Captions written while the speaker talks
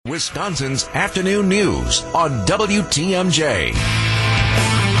Wisconsin's afternoon news on WTMJ.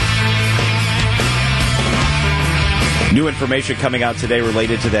 New information coming out today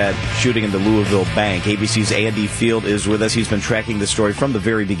related to that shooting in the Louisville bank. ABC's Andy Field is with us. He's been tracking the story from the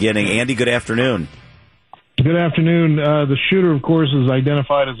very beginning. Andy, good afternoon. Good afternoon. The shooter, of course, is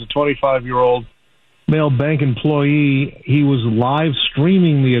identified as a 25-year-old male bank employee. He was live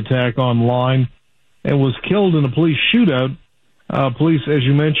streaming the attack online and was killed in a police shootout. Police, as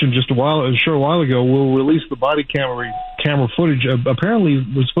you mentioned a short while ago, will release the body camera footage. Apparently,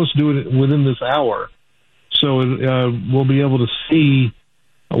 we're supposed to do it within this hour. So we'll be able to see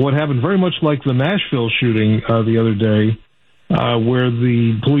what happened, very much like the Nashville shooting the other day, where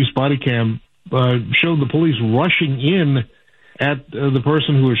the police body cam showed the police rushing in at the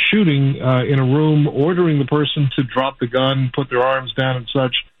person who was shooting in a room, ordering the person to drop the gun, put their arms down and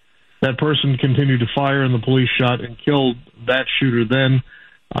such. That person continued to fire, and the police shot and killed that shooter. Then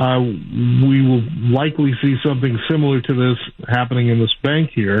we will likely see something similar to this happening in this bank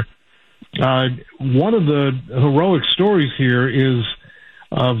here. One of the heroic stories here is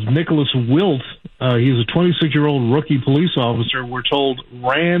of Nicholas Wilt. He's a 26-year-old rookie police officer, we're told,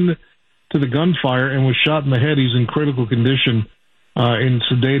 ran to the gunfire and was shot in the head. He's in critical condition and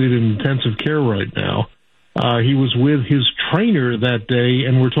sedated in intensive care right now. He was with his trainer that day,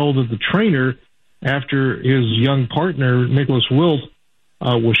 and we're told that the trainer, after his young partner, Nicholas Wilt,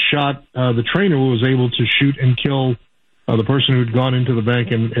 was shot, the trainer was able to shoot and kill the person who had gone into the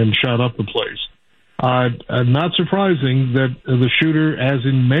bank and shot up the place. Not surprising that the shooter, as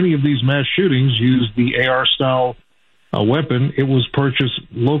in many of these mass shootings, used the AR-style weapon. It was purchased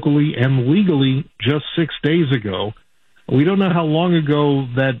locally and legally just 6 days ago. We don't know how long ago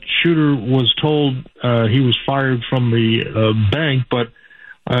that shooter was told he was fired from the bank, but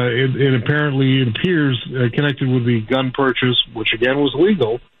it appears connected with the gun purchase, which again was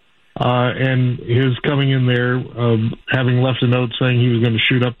legal, and his coming in there, having left a note saying he was going to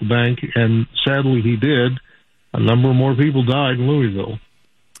shoot up the bank, and sadly he did. A number more people died in Louisville.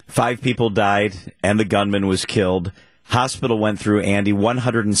 5 people died, and the gunman was killed. Hospital went through, Andy,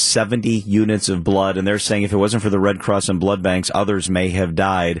 170 units of blood, and they're saying if it wasn't for the Red Cross and blood banks, others may have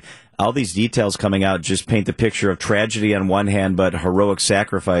died. All these details coming out just paint the picture of tragedy on one hand, but heroic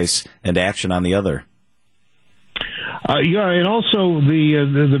sacrifice and action on the other. And also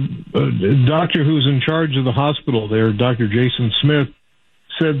the doctor who's in charge of the hospital there, Dr. Jason Smith,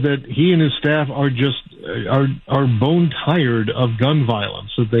 said that he and his staff are bone tired of gun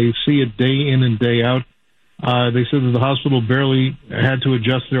violence, that they see it day in and day out. They said that the hospital barely had to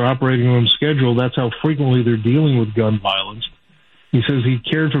adjust their operating room schedule. That's how frequently they're dealing with gun violence. He says he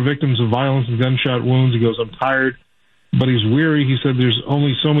cared for victims of violence and gunshot wounds. He goes, I'm tired, but he's weary. He said there's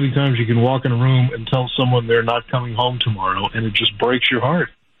only so many times you can walk in a room and tell someone they're not coming home tomorrow, and it just breaks your heart.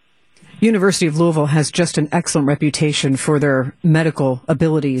 University of Louisville has just an excellent reputation for their medical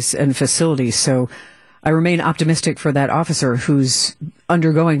abilities and facilities, so I remain optimistic for that officer who's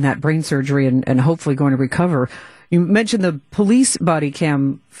undergoing that brain surgery and hopefully going to recover. You mentioned the police body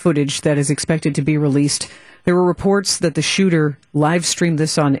cam footage that is expected to be released. There were reports that the shooter live streamed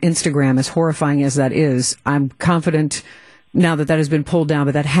this on Instagram, as horrifying as that is. I'm confident now that has been pulled down,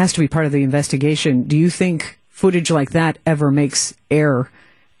 but that has to be part of the investigation. Do you think footage like that ever makes air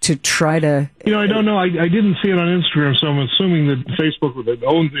to try to... I don't know. I didn't see it on Instagram, so I'm assuming that Facebook, that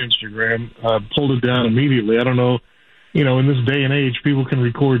owns Instagram, pulled it down immediately. I don't know. In this day and age, people can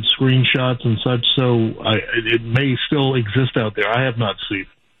record screenshots and such, so it may still exist out there. I have not seen it.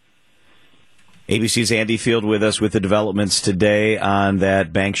 ABC's Andy Field with us with the developments today on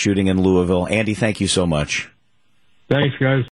that bank shooting in Louisville. Andy, thank you so much. Thanks, guys.